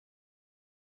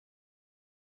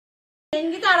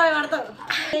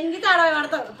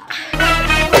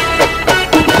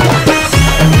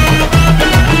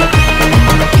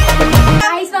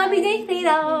स्वामी जय श्री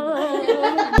राम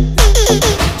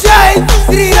जय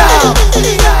श्री राम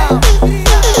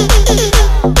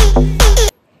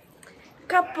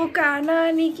कप्पु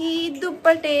कानानिकी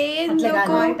दुप्पटे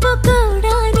ఎందుకు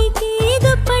పకోడానికి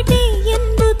దుప్పటి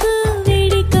ఎందుకు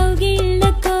వేడి కౌగిళ్ళ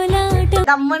కోలాట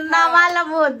దమ్మున్న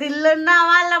వాళ్ళము దిల్లున్న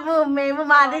వాళ్ళము మేము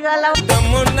మాదిగోళ్ళము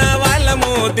దమ్మున్న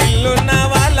వాళ్ళము దిల్లున్న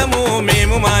వాళ్ళము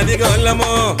మేము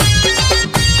మాదిగోళ్ళము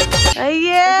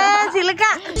అయ్యే చిలక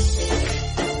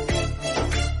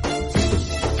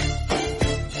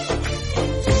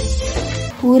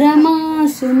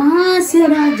పురమాసు మాసు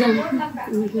రాజం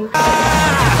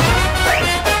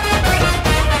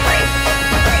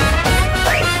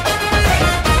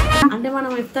అంటే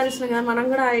మనం ఇఫ్తార్ ఇస్తున్నాం కదా మనం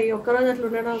కూడా ఒక్కరోజు అట్లా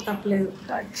ఉండడం తప్పలేదు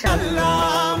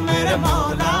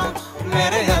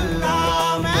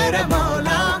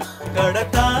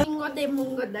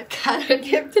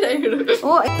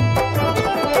ఓ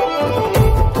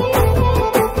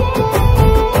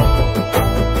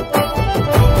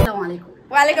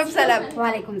वालेकुम सलाम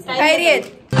वालेकुम सलाम खैरियत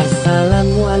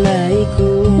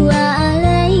Assalamualaikum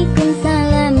वालेकुम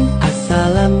सलाम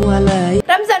Assalamualaikum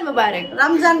रमजान मुबारक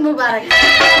रमजान मुबारक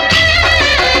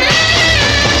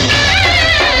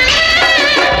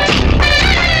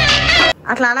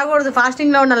అట్లా అనకూడదు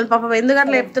ఫాస్టింగ్ లో ఉండాలి పాపం ఎందుకు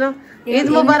అట్లా చెప్తున్నావు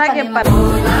ఈద్ ముబారక్ చెప్పాలి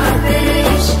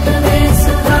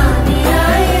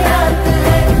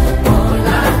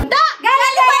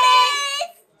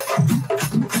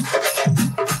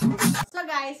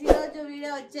ఈరోజు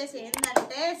వీడియో వచ్చేసి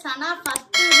ఏంటంటే సనా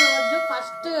ఫస్ట్ రోజు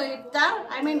ఫస్ట్ ఇఫ్తార్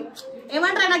ఐ మీన్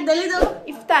ఏమంటారు నాకు తెలీదు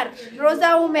ఇఫ్తార్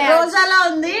రోజాలో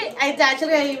ఉంది అయితే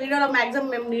యాక్చువల్గా ఈ వీడియోలో మాక్సిమం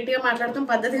మేము నీట్ గా మాట్లాడుతాం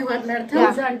పద్ధతిగా మాట్లాడతాం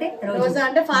రోజా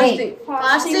అంటే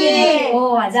ఫాస్టింగ్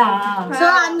సో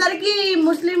అందరికి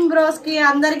ముస్లిం బ్రోస్ కి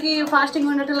అందరికి ఫాస్టింగ్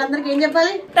ఉండేటోళ్ళు అందరికి ఏం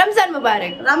చెప్పాలి రంజాన్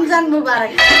ముబారక్ రంజాన్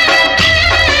ముబారక్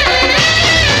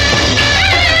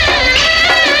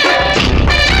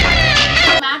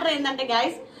మ్యాటర్ ఏంటంటే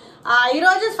గైస్ ఈ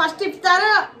రోజు ఫస్ట్ ఇఫ్తార్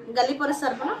గల్లీపొరి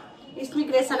తరపున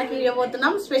ఇస్మిక్ రేస్ అనకి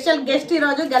ఇవ్వబోతున్నాం స్పెషల్ గెస్ట్ ఈ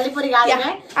రోజు గల్లీపొరి కాదు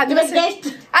గెస్ట్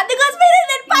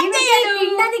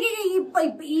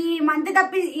ఈ మంత్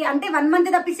తప్పి అంటే 1 మంత్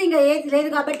తప్పిస్తే ఇంకా ఏది లేదు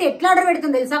కాబట్టి ఎట్లా ఆర్డర్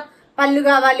పెడుతుంది తెలుసా పళ్ళు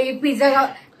కావాలి పిజ్జా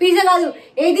కాదు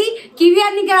ఏది కివి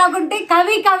అన్నికి రాకుంటే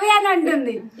కవి అని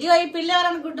అంటుంది ఇగో ఈ పిల్ల ఎవరు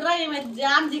అనుకుంటారా ఈమె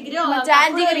జాన్ జిగిరి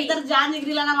ఇద్దరు జాన్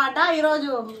జిగిరీలు అన్నమాట ఈ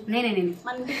రోజు నేనే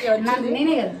మన ఇంటికి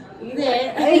నేనే కదా ఇదే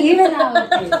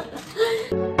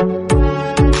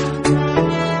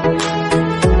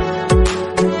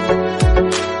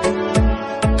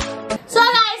సో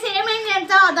గైస్ ఏమేం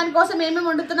చేస్తాం దానికోసం ఏమేమి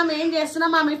వండుతున్నాం ఏం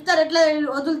చేస్తున్నాం మా ఇఫ్తార్ ఎట్లా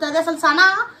వదులుతుంది అసలు సనా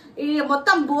ఈ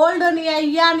మొత్తం బోల్డ్ ని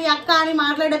అయ్యా ని అక్క అని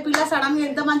మాట్లాడే పిల్ల సడన్ గా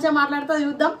ఎంత మంచిగా మాట్లాడుతుందో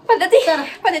చూద్దాం పద్ధతి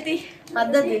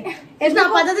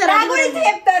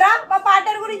చెప్తారా మా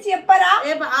పార్ట్నర్ గురించి చెప్పారా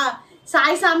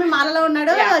సాయి స్వామి మాలలో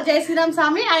ఉన్నాడు జై శ్రీరామ్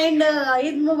స్వామి అండ్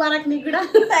ఈద్ ముబారక్ నీకు కూడా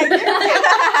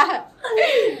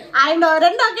అండ్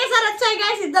రెండు ఒకేసారి వచ్చాయి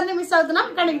గైస్ ఇద్దరిని మిస్ అవుతున్నాం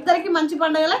కానీ ఇద్దరికి మంచి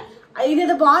పండుగలే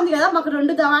ఇదేదో బాగుంది కదా మాకు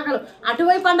 2 ధమాకాలు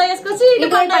అటువైపు పండుగ వేసుకోవచ్చు ఇటు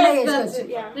పండుగ వేసుకోవచ్చు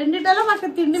రెండిటలో మాకు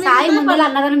తిండి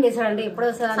అన్నదానం చేశాడండి ఎప్పుడు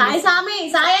సాయి స్వామి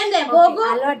సాయి అందే పోగు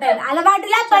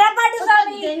అలవాటులా పొరపాటు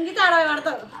స్వామి ఎంగితే అడవి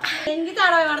పడతావు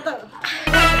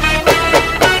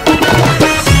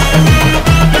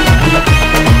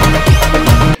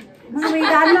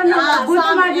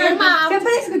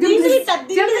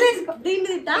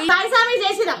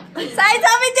సాయి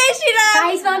స్వామి జై శ్రీరామ్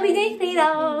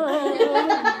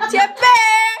చెప్పే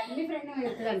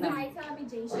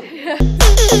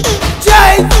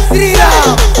जय श्री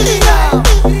राम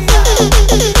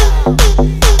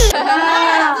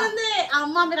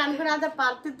అమ్మ మీరు అనుకున్నంత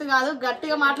పరిస్థితి కాదు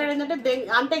గట్టిగా మాట్లాడిందంటే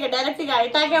అంటే డైరెక్ట్ గా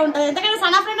అటాకే ఉంటది ఎందుకంటే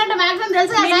సనా ఫ్రెండ్ అంటే మాక్సిమం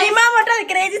తెలుసు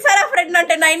క్రేజీ సనా ఫ్రెండ్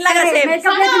అంటే 9 లాగా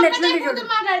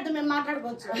మాట్లాడుతూ మేము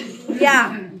మాట్లాడుకోవచ్చు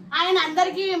ఆయన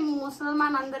అందరికి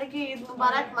ముసల్మాన్ అందరికి ఈద్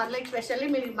ముబారక్ మళ్ళీ స్పెషల్లీ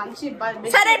మీరు మంచి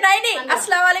సరే నైని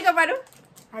అస్సలాము అలైకుం అను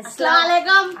అస్సలాము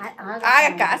అలైకుం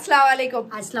ఆగక్క అస్సలాము అలైకుం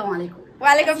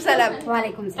వాలేకుం సలాం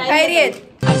వాలేకుం సలాం Khairat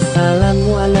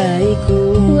Assalamualaikum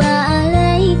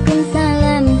వాలేకుం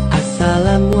Salam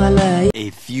Assalamualaikum A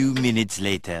few minutes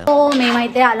later so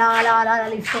మేమైతే అలా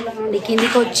లిఫ్ట్ నుండి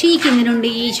కిందికి వచ్చి కింది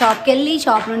నుండి షాప్కి వెళ్ళి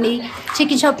షాప్ నుండి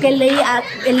చికెన్ షాప్కి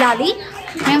వెళ్ళాలి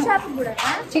మేము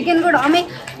చికెన్ కూడా ఆమె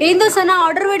ఏందో సనా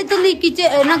ఆర్డర్ పెడుతుంది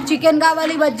నాకు చికెన్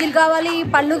కావాలి బజ్జీలు కావాలి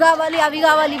పళ్ళు కావాలి అవి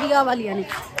కావాలి ఇవి కావాలి అని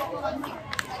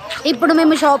ఇప్పుడు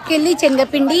మేము షాప్కి వెళ్ళి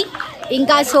శనగపిండి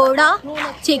ఇంకా సోడా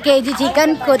కేజీ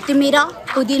చికెన్ కొత్తిమీర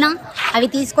పుదీనా అవి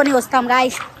తీసుకొని వస్తాం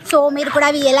గాయ్స్. సో మీరు కూడా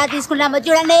అవి ఎలా తీసుకుంటామో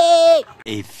చూడండి.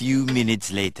 A few minutes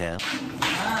later.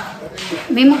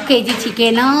 మేము కేజీ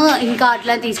చికెన్ ఇంకా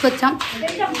అట్లా తీసుకొచ్చాం.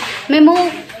 మేము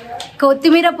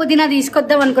కొత్తిమీర పుదీనా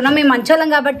తీసుకొద్దాం అనుకున్నాం. మేము మంచోళ్ళం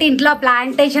కాబట్టి ఇంట్లో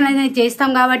ప్లాంటేషన్ అనేది చేస్తాం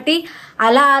కాబట్టి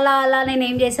అలా అలా అలా నేను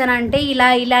ఏం చేశానంటే ఇలా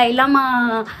ఇలా ఇలా మా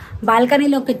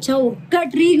బాల్కనీలోకి వచ్చా. ఒక్క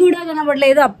ట్రీ కూడా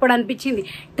కనబడలేదు. అప్పుడు అనిపించింది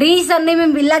ట్రీస్ అన్నీ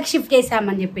మేము విల్లాకి షిఫ్ట్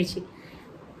చేసామని చెప్పేసి.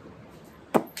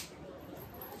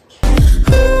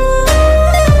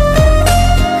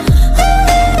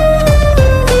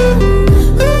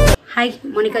 Hi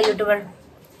Monika YouTuber.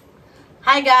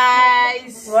 Hi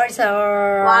guys.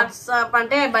 WhatsApp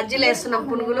అంటే బజ్జీలు వేస్తున్నాం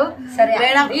పునుగులు. సరే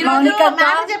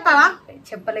చెప్పావా?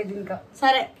 చెప్పలేదు ఇంకా.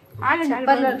 సరే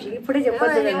ఇప్పుడే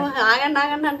చెప్పొద్దు. ఆగండి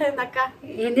ఆగండి అంటే అక్క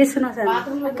ఏం చేస్తున్నావు సార్?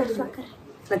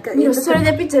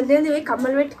 చెప్పి జల్దీ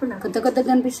కమ్మలు పెట్టుకున్నా. కొత్త కొత్తగా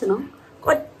కనిపిస్తున్నావు.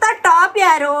 కొత్త టాప్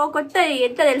యారో కొత్త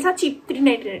ఎంత తెలుసా? చిప్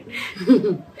 398.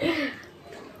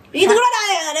 ఇది కూడా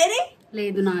రాలేదు.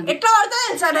 లేదు నాది. ఎట్లా పడుతుందో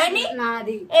తెలుసా?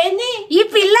 నాది. ఏంది ఈ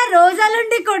పిల్ల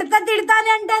రోజాలుండి కొడతా తిడతా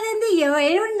అని అంటది.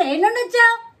 ఏనుండొచ్చా?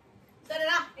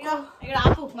 సరేనా ఇక్కడ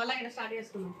ఆపు, మళ్ళీ ఇక్కడ స్టార్ట్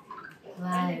చేసుకున్నాం.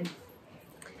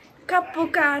 కప్పు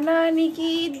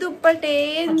కానానికి దుప్పటే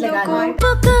ఎందుకు?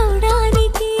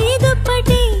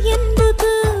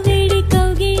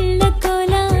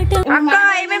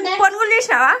 పునుగులు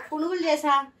చేసావా?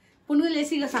 పునుగులు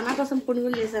చేసి ఇక సన్నా కోసం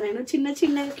పునుగులు చేశాను నేను. చిన్న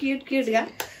చిన్నగా క్యూట్ క్యూట్ గా.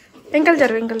 వెంకలు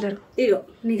జరు ఇగో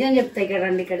నిజం చెప్తా ఇక్కడ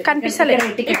రండి. ఇక్కడ కనిపిస్తలేదు.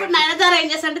 ఇప్పుడు నయనతార ఏం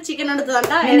చేస్తా అంటే చికెన్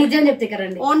వండుతుందంట. నిజం చెప్తా ఇక్కడ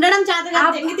రండి. వండడం చేత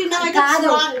కాదు,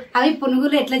 అవి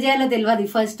పునుగులు ఎట్లా చేయాలో తెలియదు.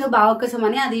 ఫస్ట్ బావ కోసం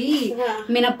అని అది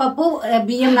మినపప్పు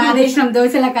బియ్యం నానేసినాం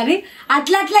దోశలకు. అని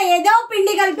అట్లా అట్లా ఏదో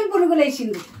పిండి కలిపి పునుగులు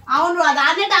వేసింది. అవును,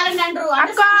 అదే టాలెంట్ అంటారు.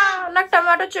 నాకు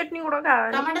టమాటో చట్నీ కూడా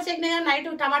కావాలి. టమాటా చట్నీ నైట్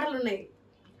టమాటాలు ఉన్నాయి.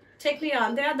 చట్నీ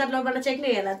అంతేగా దాంట్లో పడిన చట్నీ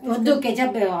వద్దు.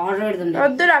 కెచప్ ఆర్డర్ పెడుతుంది.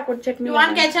 వద్దు నాకు చట్నీ.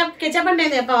 కెచప్ అంటే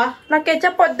ఏం చెప్పవా? నాకు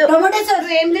కెచప్ వద్దు. టొమాటో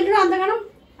సాస్ ఏం తింటున్నావు అంతగానం?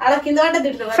 అలా కింద పడ్డ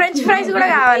తింటున్నావు. ఫ్రెంచ్ ఫ్రైస్ కూడా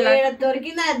కావాలి.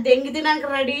 దొరికింది దెంగి తినడానికి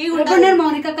రెడీ. నేను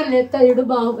మౌనిక అక్కడ లేపుతాడు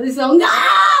బాహుబలి సాంగ్.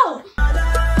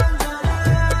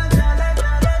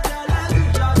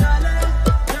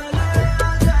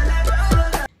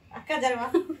 అక్క జరగ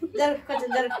కొంచెం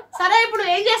జరుగు. సరే ఇప్పుడు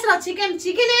ఏం చేస్తున్నావు?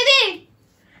 చికెన్ ఏది?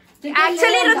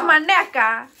 యాక్చువల్లీ ఈరోజు మండే అక్క.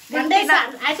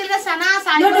 యాక్చువల్ గా సనా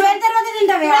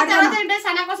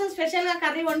సనా కోసం స్పెషల్ గా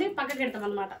కర్రీ వండి పక్కకి పెడతాం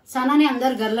అనమాట. సనాని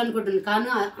అందరు గర్లు అనుకుంటుంది కానీ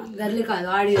గర్లు కాదు,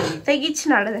 ఆడియో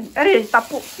తెగిచ్చినాడు. అరే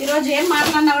తప్పు. ఈ రోజు ఏం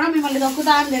మాట్లాడినా కూడా మిమ్మల్ని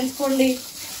దొక్కుతా అని తెలుసుకోండి.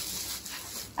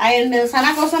 అండ్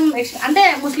సనా కోసం అంటే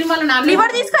ముస్లిం వాళ్ళు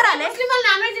లివర్ తీసుకురాలే. ముస్లిం వాళ్ళు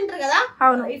నాన్ వెజ్ తింటారు కదా.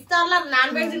 అవును, ఇఫ్తార్ లో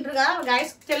నాన్ వెజ్ తింటారు కదా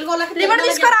గైస్. తెలుగు వాళ్ళకి లివర్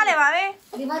తీసుకురాలేవా?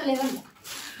 లివర్ లెవెల్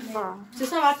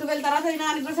చూసావా? 12 తర్వాత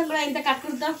తినడానికి కోసం కూడా ఇంత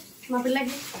కట్టుకుంటా మా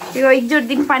పిల్లకి. ఇగో ఇది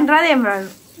దీనికి పని రాదు, ఏం రాదు.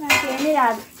 నాకేమీ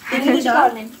రాదు.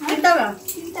 తింటావా?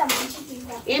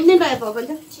 ఏం తింటావు?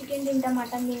 కొంచెం చికెన్ తింటా,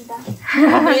 మటన్ తింటా.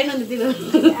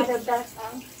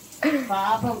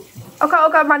 పాపం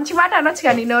ఒక మంచి మాట అనొచ్చు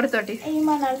కానీ నోరుతోటి.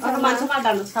 మంచి మాట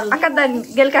అక్క దాన్ని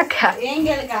గెలకక్క. ఏం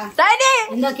గెలక?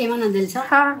 ఇందాకేమన్నా తెలుసా?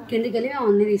 కిందికి వెళ్ళి మేము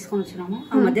అన్ని తీసుకొని వచ్చినాము.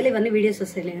 ఆ మధ్యలో ఇవన్నీ వీడియోస్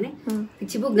వస్తాయి కానీ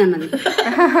పిచ్చి బుక్ దాన్ని.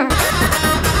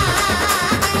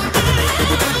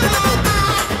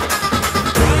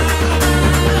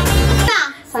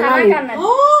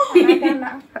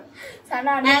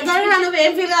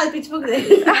 నువ్వేం ఫీల్ కాదు. పిచ్చి బుక్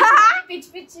పిచ్చి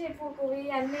పిచ్చి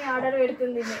అన్ని ఆర్డర్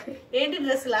పెడుతుంది. ఏంటి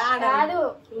డ్రెస్ కాదు,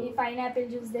 ఈ పైనాపిల్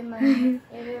జ్యూస్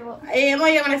ఏమో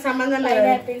మనకు సంబంధం లేదు.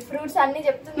 పైనాపిల్ ఫ్రూట్స్ అన్ని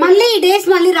చెప్తుంది. మళ్ళీ ఈ డేస్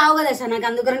మళ్ళీ రావు కదా సార్, నాకు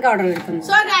అందుకని ఆర్డర్ పెడుతుంది.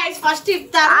 సో గైస్ ఫస్ట్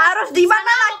ఇఫ్తార్ ఆ రోజు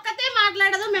దీపావళి ఒక్కతే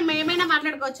మాట్లాడదు. మేము ఏమైనా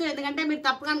మాట్లాడుకోవచ్చు, ఎందుకంటే మీరు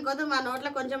తప్పుగా అనుకోవద్దు. మా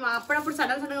నోట్లో కొంచెం అప్పుడప్పుడు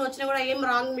సడన్ గా వచ్చినా కూడా ఏం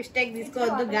రాంగ్ మిస్టేక్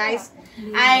తీసుకోవద్దు గైస్.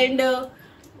 అండ్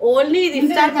ఓన్లీ ఇది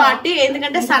ఇఫ్తార్ పార్టీ.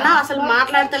 ఎందుకంటే సనా అసలు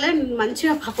మాట్లాడతలే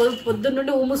మంచిగా పొద్దున్న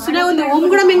నుండి ఊముస్తూనే ఉంది. ఊము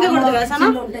కూడా మింగకూడదు కదా సనా?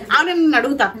 అవును, నేను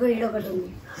అడుగుతా.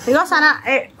 ఇగో సనా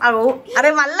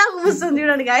అరే మళ్ళా ఊముస్తుంది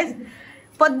చూడండి గాయస్.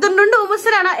 పొద్దున్న నుండి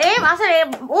ఊముస్తున్నా. ఏం అసలు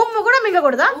ఊము కూడా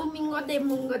మింగకూడదా?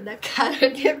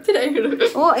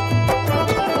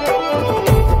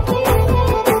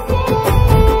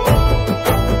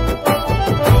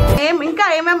 ఇంకా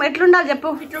ఏమేమి ఎట్లుండాలి చెప్పు.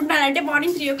 ఎట్లుండాలంటే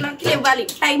మార్నింగ్ 3 o'clock ఇవ్వాలి.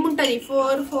 టైం ఉంటది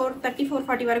 4:30,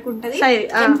 4:40 వరకు ఉంటది.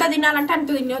 ఎంత తినాలంటే అంత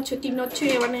తినొచ్చు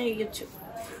ఏమైనా వేయచ్చు.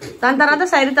 దాని తర్వాత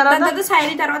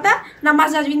సైరీ తర్వాత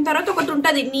నమాజ్ చదివిన తర్వాత ఒకటి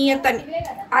ఉంటది నియత్ అని,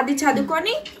 అది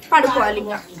చదువుకొని పడుకోవాలి.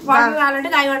 ఇంకా వాటర్ కావాలంటే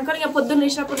దాని అనుకోని ఇక పొద్దున్న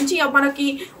లేచినప్పటి నుంచి ఇక మనకి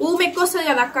ఊమ్ ఎక్కువ వస్తుంది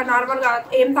కదా అక్క. నార్మల్ గా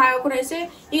ఏం తాగకుండా వేస్తే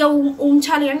ఇక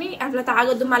ఉంచాలి అని అట్లా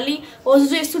తాగొద్దు. మళ్ళీ వజు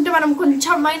చేస్తుంటే మనం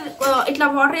కొంచెం ఇట్లా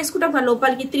వాటర్ వేసుకుంటాం కదా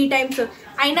లోపలికి 3 times,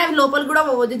 అయినా అవి లోపలికి కూడా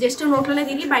పోవద్దు, జస్ట్ నోట్లోనే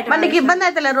తిరిగి బయట. మనకి ఇబ్బంది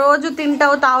అయితే రోజు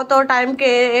తింటావు తాగుతావు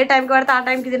టైంకి, ఏ టైంకి పడితే ఆ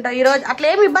టైంకి తింటావు. ఈ రోజు అట్లా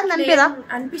ఏమి ఇబ్బంది అనిపిదా?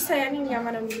 అనిపిస్తాయని ఇంకా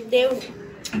మనం దేవుడు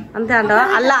అంతే అంటావా?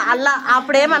 అల్లా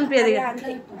అప్పుడేం అనిపించదు.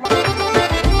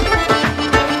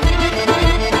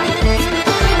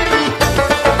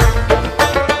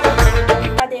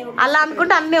 అల్లా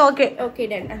అనుకుంటే అన్ని ఓకే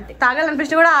అంతే.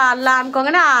 తాగాలనిపిస్తే కూడా అల్లా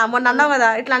అనుకోగానే మొన్న అన్నావు కదా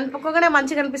ఇట్లా అనుకోగానే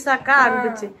మంచిగా అనిపిస్తా అక్క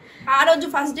అనిపించి. ఆ రోజు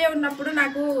ఫస్ట్ డే ఉన్నప్పుడు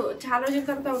నాకు చాలా రోజుల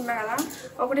తర్వాత ఉన్నా కదా,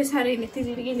 ఒకటేసారి నెత్తి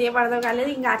తిరిగింది, ఏం అర్థం కాలేదు.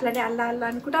 ఇంకా అట్లానే అల్లా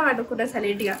అనుకుంటా అనుకున్నా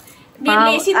సైలెంట్ గా.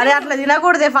 అరే అట్లా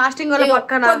తినకూడదే ఫాస్టింగ్ వల్ల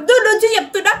పక్కన పొద్దున్న నుంచి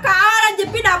చెప్తున్నా కావాలని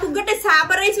చెప్పి నా ముగ్గట్టే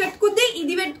సాంబార్ రైస్ పెట్టుకుంది,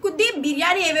 ఇది పెట్టుకుంది,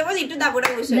 బిర్యానీ ఏమేమో తింటుందా కూడా.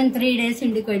 నేను 3 days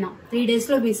ఇంటికి పోయినా, 3 days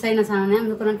లో మిస్ అయినా సానే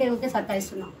అందుకున్నాక ఓకే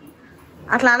సత్తాయిస్తున్నా.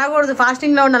 అట్లా అనకూడదు,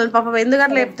 ఫాస్టింగ్ లో ఉండాలి పాపం. ఎందుకు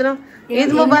అట్లా చెప్తున్నావు?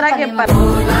 ఈద్ ముబారక్ చెప్పాలి.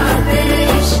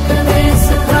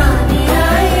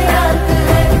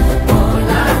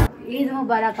 ఈద్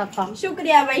ముబారక్ అక్క.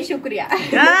 శుక్రియా బాయ్ శుక్రియా.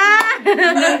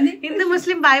 హిందూ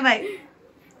ముస్లిం బాయ్ బాయ్.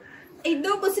 హిందూ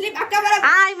ముస్లిం అక్క.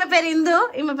 ఈమె పేరు హిందూ,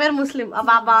 ఈమె పేరు ముస్లిం.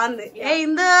 బాగుంది. ఏ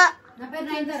హిందూ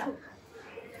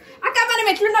అక్క. మనం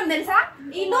ఎట్లున్నాం తెలుసా?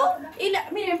 ఇల్లు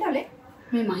మీరేంటాలే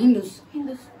మేము హిందూస్.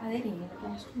 అదే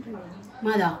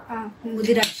మాదా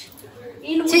ముదిరాజ్.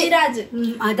 వీళ్ళు ముదిరాజ్,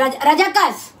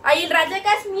 రజాకాస్. వీళ్ళు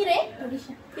రజాకాస్, మీరే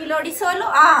వీళ్ళు ఒడిసోలు.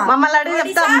 మమ్మల్ని అడిగి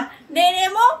చెప్తాం.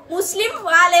 నేనేమో ముస్లిం,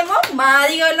 వాళ్ళేమో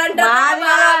మాదిగోళ్ళు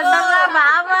అంటారు.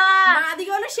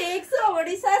 మాదిగోళ్ళు షేక్స్,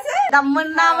 ఒడిసాస్.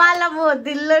 దమ్మున్న వాళ్ళము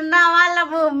దిల్లున్న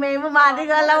వాళ్ళము మేము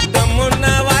మాదిగోళ్ళము. దమ్మున్న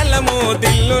వాళ్ళము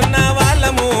దిల్లున్న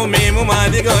వాళ్ళము మేము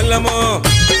మాదిగోళ్ళము.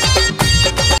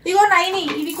 ఇగో నైని,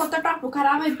 ఇవి కొత్త టాప్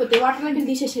ఖరాబ్ అయిపోతాయి, వాటర్ లాంటివి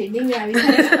తీసేసేయండి.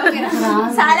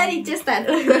 సాలరీ ఇచ్చేస్తాను.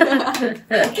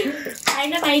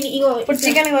 అయినా నైని ఇగో ఇప్పుడు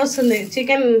చికెన్ వస్తుంది,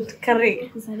 చికెన్ కర్రీ.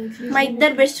 మా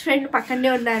ఇద్దరు బెస్ట్ ఫ్రెండ్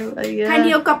పక్కనే ఉన్నారు, కానీ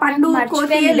ఒక పండు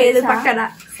కోతియే లేదు పక్కన.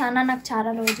 సనా నాకు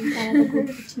చాలా రోజులు తర్వాత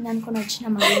గుర్తొచ్చింది అనుకుని వచ్చిన.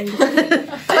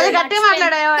 గట్టిగా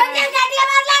మాట్లాడావా?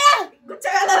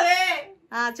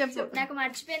 చెప్పు. నాకు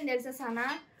మర్చిపోయింది తెలుసా సనా,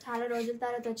 చాలా రోజుల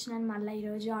తర్వాత వచ్చినాను. మళ్ళీ ఈ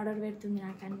రోజు ఆర్డర్ పెడుతుంది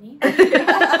నాకు అన్ని.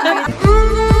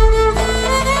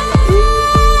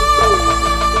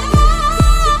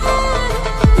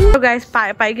 గైస్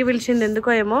పైకి పిలిచింది ఎందుకో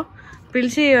ఏమో,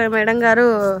 పిలిచి మేడం గారు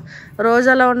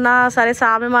రోజాలో ఉన్నా సరే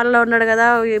సామెమాలలో ఉన్నాడు కదా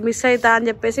మిస్ అవుతా అని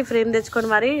చెప్పేసి ఫ్రేమ్ తెచ్చుకొని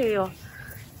మరి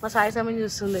మా సాయి సమయం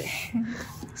చూస్తుంది.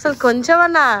 అసలు కొంచెం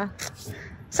అన్నా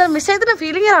అసలు మిస్ అవుతున్న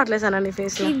ఫీలింగ్ రావట్లేదు సార్ నీ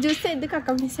ఫేస్ లో. చూస్తే ఎందుకు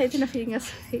అక్క మిస్ అవుతున్న ఫీలింగ్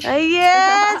వస్తుంది. అయ్యే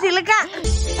చిలక.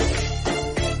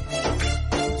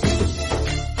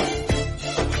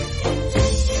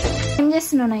 ఏం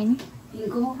చేస్తున్నావు నాయని?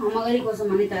 ఇంకో అమ్మగారి కోసం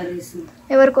అని తయారు చేస్తుంది.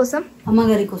 ఎవరి కోసం?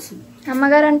 అమ్మగారి కోసం.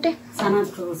 అమ్మగారు అంటే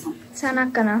సనాత్ కోసం.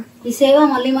 సనక్కనా? ఈ సేవ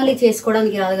మళ్ళీ మళ్ళీ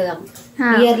చేసుకోవడానికి రాదు కదా,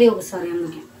 ఇయర్లీ ఒకసారి.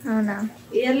 అందుకే. అవునా?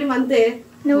 ఇయర్లీ మంతే.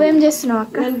 నువ్వేం చేస్తున్నావు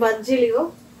అక్క? నేను బజ్జీలు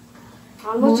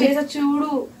ఆల్మోస్ట్ చేసా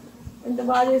చూడు ఎంత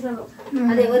బాగా చేశాను.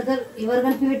 అది ఎవరు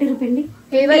కలిపి పెట్టిరు పిండి?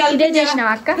 ఇదే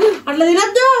చేసినావా అక్క? అట్లా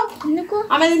తినద్దు, ఎందుకు?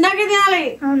 ఆమె తిన్నాకే తినాలి.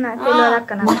 అవునా? తెలియదు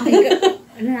అక్క నాకు.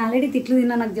 నేను ఆల్రెడీ తిట్లు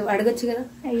తిన్నా, నాకు అడగచ్చు కదా.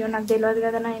 అయ్యో నాకు తెలియదు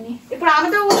కదా నాయని. ఇప్పుడు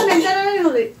ఆమెతో కూడా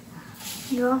ఉంది.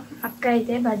 అయ్యో అక్క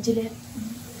అయితే బజ్జీలే.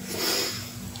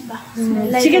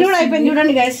 చికెన్ కూడా అయిపోయింది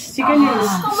చూడండి గైస్. చికెన్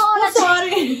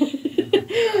సారీ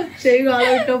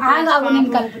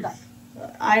కలుపుతా.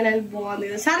 ఆయన బాగుంది.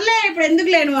 సర్లే ఇప్పుడు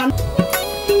ఎందుకు లేను.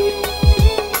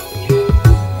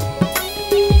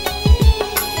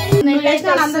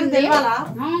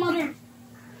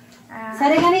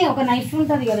 సరే కానీ ఒక నైఫ్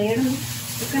ఉంటది కదా, ఏడు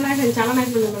చాలా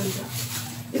నైఫ్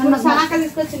ఇప్పుడు సనాక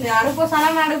తీసుకొచ్చింది. అడుగు సనా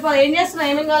అడుగు, ఏం చేస్తున్నావు,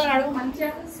 ఏమేమి కావాలని అడుగు మంచిగా.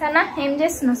 సనా ఏం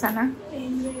చేస్తున్నావు సనా?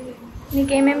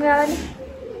 నీకేమేమి కావాలి?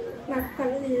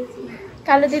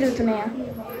 కళ్ళు తిరుగుతున్నాయా?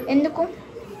 ఎందుకు?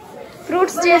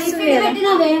 ఫ్రూట్స్ చేస్తుంది కదా.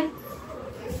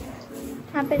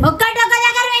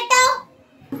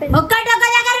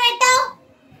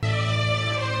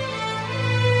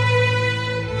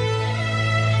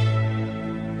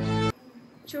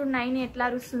 చూడు నైని ఎట్లా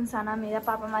అరుస్తుంది సనా మీద.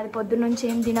 పాపం అది పొద్దున్న నుంచి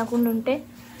ఏం తినకుండా ఉంటే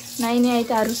నైని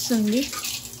అయితే అరుస్తుంది.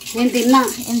 నేను తిన్నా.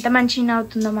 ఎంత మంచిగా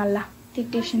అవుతుందో మళ్ళా.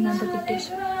 తిట్టేసింది, అంత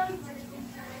తిట్టేసి.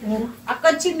 అక్క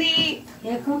వచ్చింది.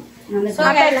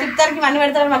 ఇద్దరికి మనీ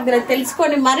పెడతారు మాకు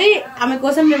తెలుసుకొని మరి ఆమె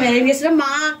కోసం మేము ఏం చేసినాం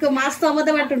మా స్తోమత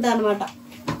పట్టుంటాం అనమాట.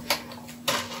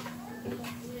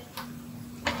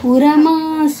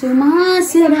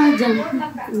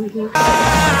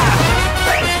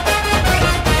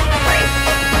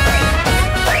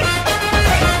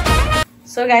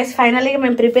 సో గైస్ ఫైనల్గా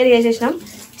మేము ప్రిపేర్ చేసేసినాం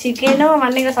చికెన్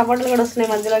అవన్నీ సపోర్ట్లు కూడా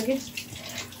వస్తున్నాయి మధ్యలోకి.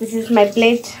 This is my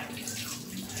plate.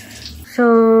 So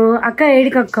అక్క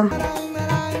ఏడికి అక్క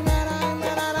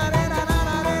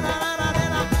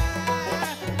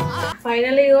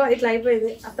ఫైనల్లీ ఇట్లా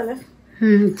అయిపోయింది అత్తలే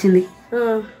ఇచ్చింది.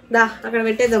 దా అక్కడ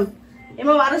పెట్టేద్దాం.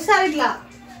 ఏమో వరుస్తారు ఇట్లా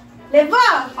లేవా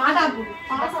పాట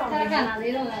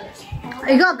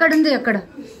ఇగో అక్కడ ఉంది అక్కడ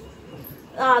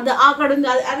అక్కడ ఉంది.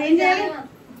 అదేం చేయాలి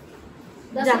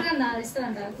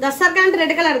దసరా అంటే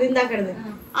రెడ్ కలర్ దింది అక్కడది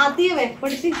తీయవే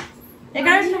పొడిచి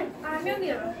ఎక్కడ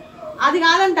అది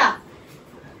కాదంట.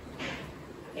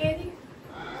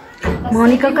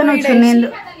 మౌనిక అక్క నువ్వు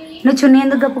చున్నీ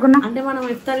ఎందుకు కప్పుకున్నా అంటే మనం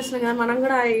ఇస్తారిస్తున్నాం కదా మనం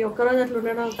కూడా ఈ ఒక్కరోజు అట్లా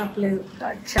ఉండడం తప్పలేదు.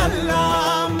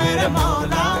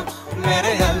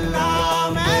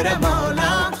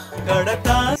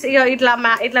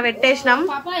 ఇట్లా పెట్టేసినాం.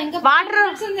 వాటర్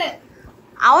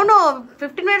అవును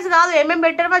 15 minutes కాదు ఏమేమి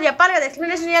పెట్టారో మాకు చెప్పాలి కదా,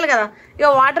 ఎక్స్ప్లెనేషన్ చేయాలి కదా. ఇక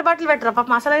వాటర్ బాటిల్ పెట్టరా పాప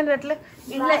మసాలా ఏం పెట్టలే.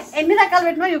 ఇట్లా ఎన్ని రకాలు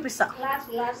పెట్టినా చూపిస్తా.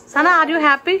 Sana are you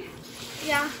happy?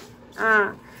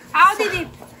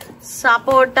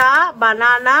 Sapota,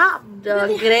 banana,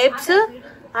 grapes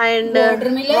and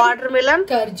water melon,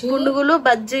 పునుగులు,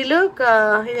 బజ్జీలు,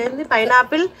 ఇదేంటి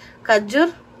పైనాపిల్,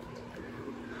 ఖర్జూర్.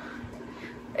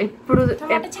 ఇప్పుడు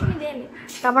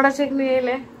టమాటా చట్నీ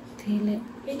వేయలే.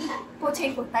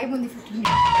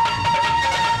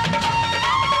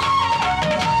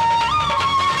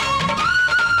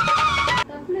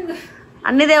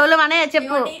 అన్ని దేవుళ్ళు అనే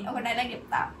చెప్పు. ఒక డైలాగ్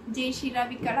చెప్తా. జై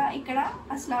శ్రీరామ్ ఇక్కడ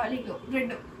అస్సలాము అలైకుం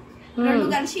రెండు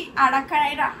కలిసి ఆడక్కడ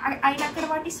ఆయన అక్కడ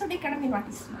పాటిస్తుంటే ఇక్కడ మీరు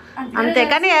పాటిస్తున్నారు అంతే.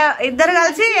 కానీ ఇద్దరు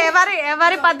కలిసి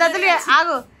ఎవరి పద్ధతులు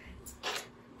ఆగు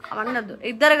అవన్నద్దు.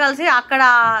 ఇద్దరు కలిసి అక్కడ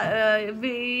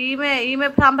ఈమె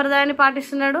సాంప్రదాయాన్ని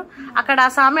పాటిస్తున్నాడు, అక్కడ ఆ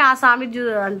స్వామి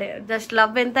అంటే జస్ట్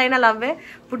లవ్ ఎంతైనా లవ్వే.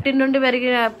 పుట్టిన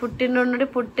నుండి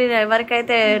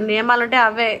ఎవరికైతే నియమాలు ఉంటే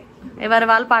అవే ఎవరి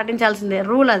వాళ్ళు పాటించాల్సిందే,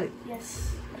 రూల్ అది.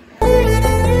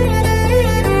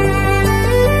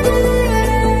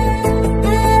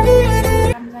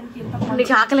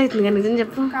 నీకు ఆకలి అవుతుంది కానీ నిజం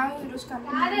చెప్పు.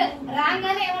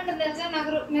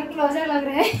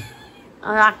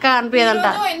 అక్క అనిపించదంట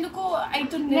ఎందుకు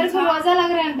అవుతుంది.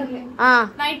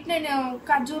 నైట్ నేను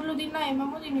ఖర్జూర్లు తిన్నా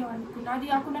ఏమేమో తినేవనుకున్నా. అది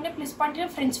కాకుండానే ప్లస్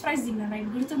పాయింట్ ఫ్రెంచ్ ఫ్రైస్ తిన్నా నైట్.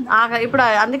 గుర్తుందా? ఇప్పుడు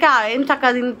అందుకే ఏం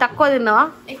తక్కువ తిన్నావా?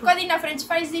 ఎక్కువ తిన్నా, ఫ్రెంచ్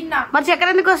ఫ్రైస్ తిన్నా. మరి చక్కెర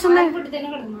ఎందుకు వస్తుంది?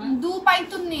 దూప్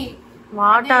అవుతుంది.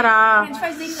 వాటరా?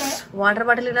 వాటర్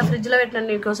బాటిల్ ఇలా ఫ్రిడ్జ్ లో పెట్టినా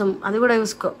నీకోసం, అది కూడా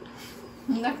చూసుకో.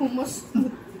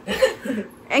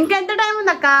 ఇంకెంత టైం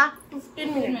ఉంది అక్క? 15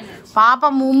 minutes. పాప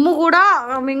ముమ్ము కూడా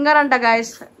మింగరంట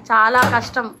గైస్, చాలా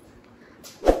కష్టం.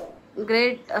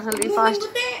 గ్రేట్ అసలు ఈ ఫాస్ట్.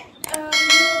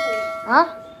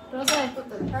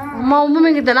 మా ఉమ్ము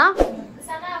మింగితేనా?